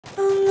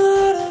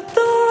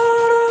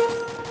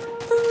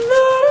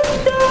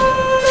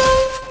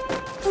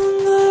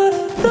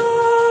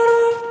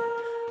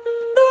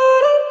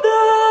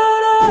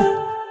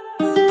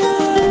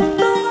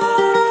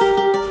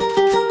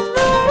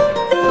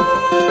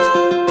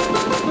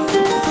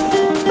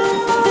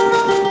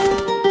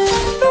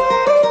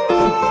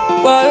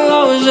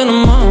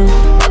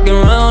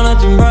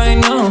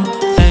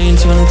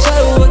tryna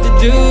tell you what to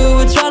do,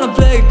 we're tryna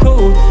play it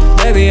cool.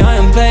 Baby, I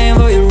am playing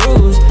by your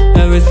rules.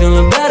 Everything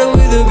look better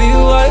with a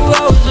view. I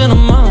was in a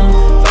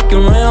mind, fucking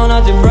around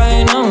out your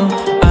brain, no.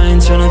 I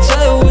ain't tryna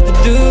tell you what to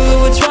do,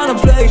 we're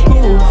tryna play it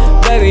cool.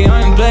 Baby,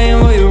 I am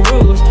playing by your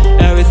rules.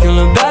 Everything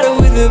look better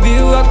with a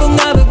view. I could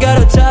never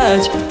get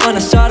attached when I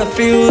start to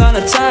feel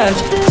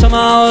unattached.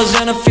 Somehow I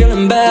was in a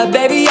feeling bad.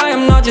 Baby, I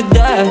am not your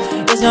dad.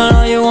 It's not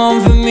all you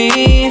want from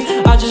me,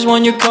 I just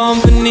want your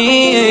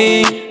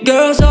company.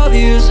 Girls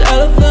obvious,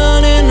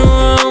 elephant in the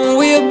room.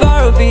 We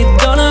about our feet,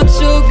 don't act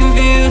so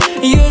confused.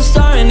 You're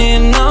starting it,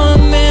 now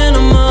I'm in a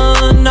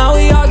month. Now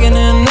we arguing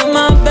in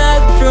my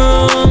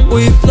bedroom.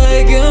 We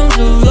play games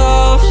of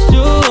love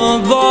to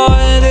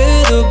avoid the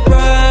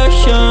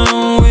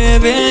depression.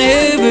 We've been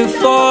here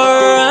before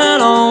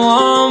and I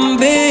wanna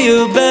be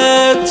your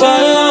bed.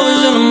 While I was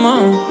in a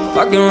month,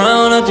 walking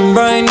around acting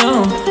right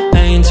now.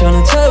 I ain't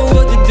tryna tell you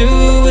what to do,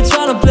 we're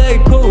tryna play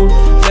it cool.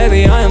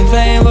 Baby, I am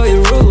playing by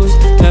your rules.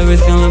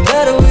 Everything look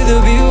better with a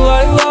view.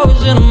 I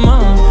was in a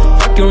mind,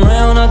 fucking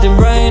around acting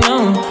right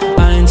now.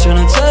 I ain't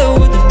tryna tell you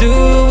what to do,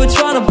 we're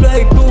tryna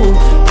play it cool.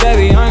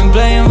 Baby, I am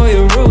playing by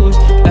your rules.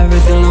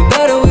 Everything look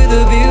better with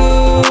a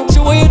view.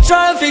 So when you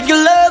try to fake your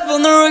love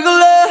on the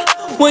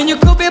regular, when you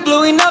could be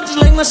blowing up just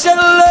like my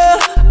cellular,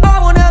 I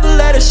won't ever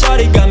let a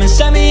shawty come and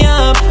set me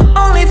up.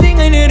 Only thing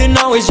I need to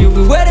know is you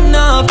be wet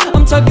enough.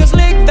 I'm talking